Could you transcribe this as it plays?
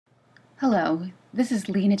Hello, this is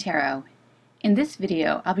Lee Notaro. In this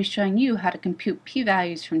video, I'll be showing you how to compute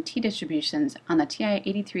p-values from t-distributions on the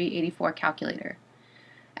TI-8384 calculator.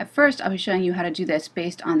 At first, I'll be showing you how to do this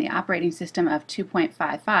based on the operating system of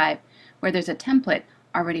 2.55, where there's a template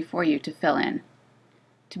already for you to fill in.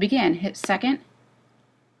 To begin, hit Second,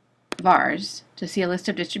 Vars, to see a list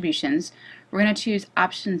of distributions. We're going to choose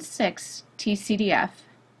option 6, TCDF.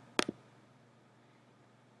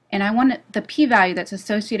 And I want the p-value that's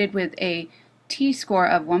associated with a t-score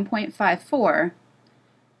of 1.54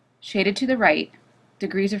 shaded to the right,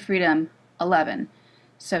 degrees of freedom 11.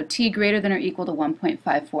 So t greater than or equal to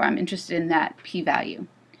 1.54. I'm interested in that p-value.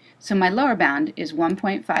 So my lower bound is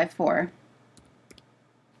 1.54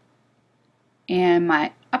 and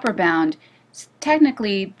my upper bound,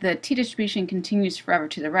 technically the t-distribution continues forever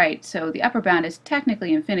to the right, so the upper bound is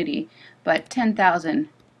technically infinity, but 10,000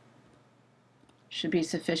 should be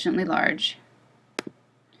sufficiently large,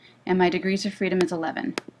 and my degrees of freedom is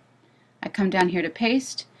 11. I come down here to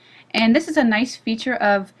paste, and this is a nice feature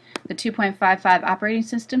of the 2.55 operating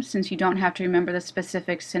system since you don't have to remember the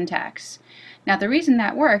specific syntax. Now the reason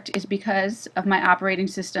that worked is because of my operating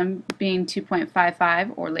system being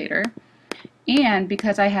 2.55 or later, and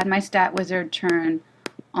because I had my stat wizard turn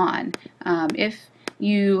on. If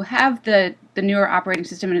you have the newer operating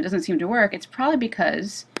system and it doesn't seem to work, it's probably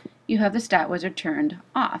because you have the stat wizard turned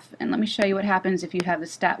off. And let me show you what happens if you have the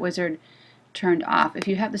stat wizard turned off. If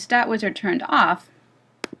you have the stat wizard turned off,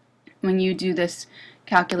 when you do this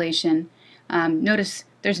calculation, notice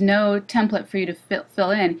there's no template for you to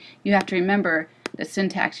fill in. You have to remember the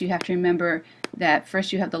syntax. You have to remember that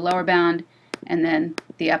first you have the lower bound and then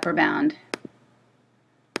the upper bound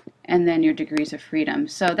and then your degrees of freedom.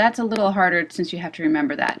 So that's a little harder since you have to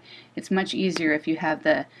remember that. It's much easier if you have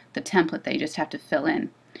the template that you just have to fill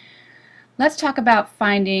in. Let's talk about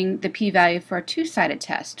finding the p-value for a two-sided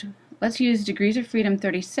test. Let's use degrees of freedom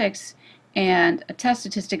 36 and a test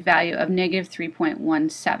statistic value of negative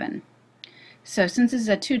 3.17. So since this is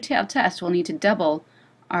a two-tailed test, we'll need to double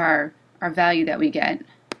our value that we get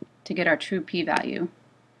to get our true p-value.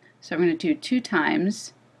 So we're going to do 2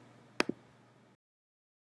 times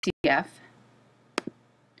TF.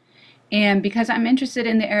 And because I'm interested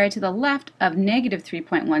in the area to the left of negative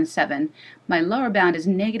 3.17, my lower bound is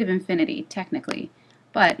negative infinity, technically,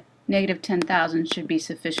 but negative 10,000 should be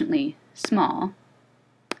sufficiently small.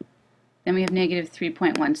 Then we have negative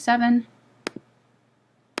 3.17,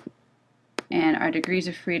 and our degrees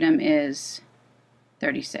of freedom is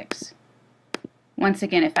 36. Once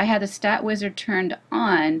again, if I had the stat wizard turned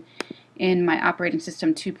on in my operating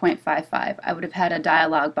system 2.55, I would have had a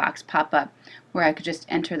dialog box pop up where I could just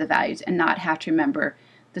enter the values and not have to remember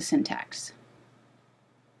the syntax.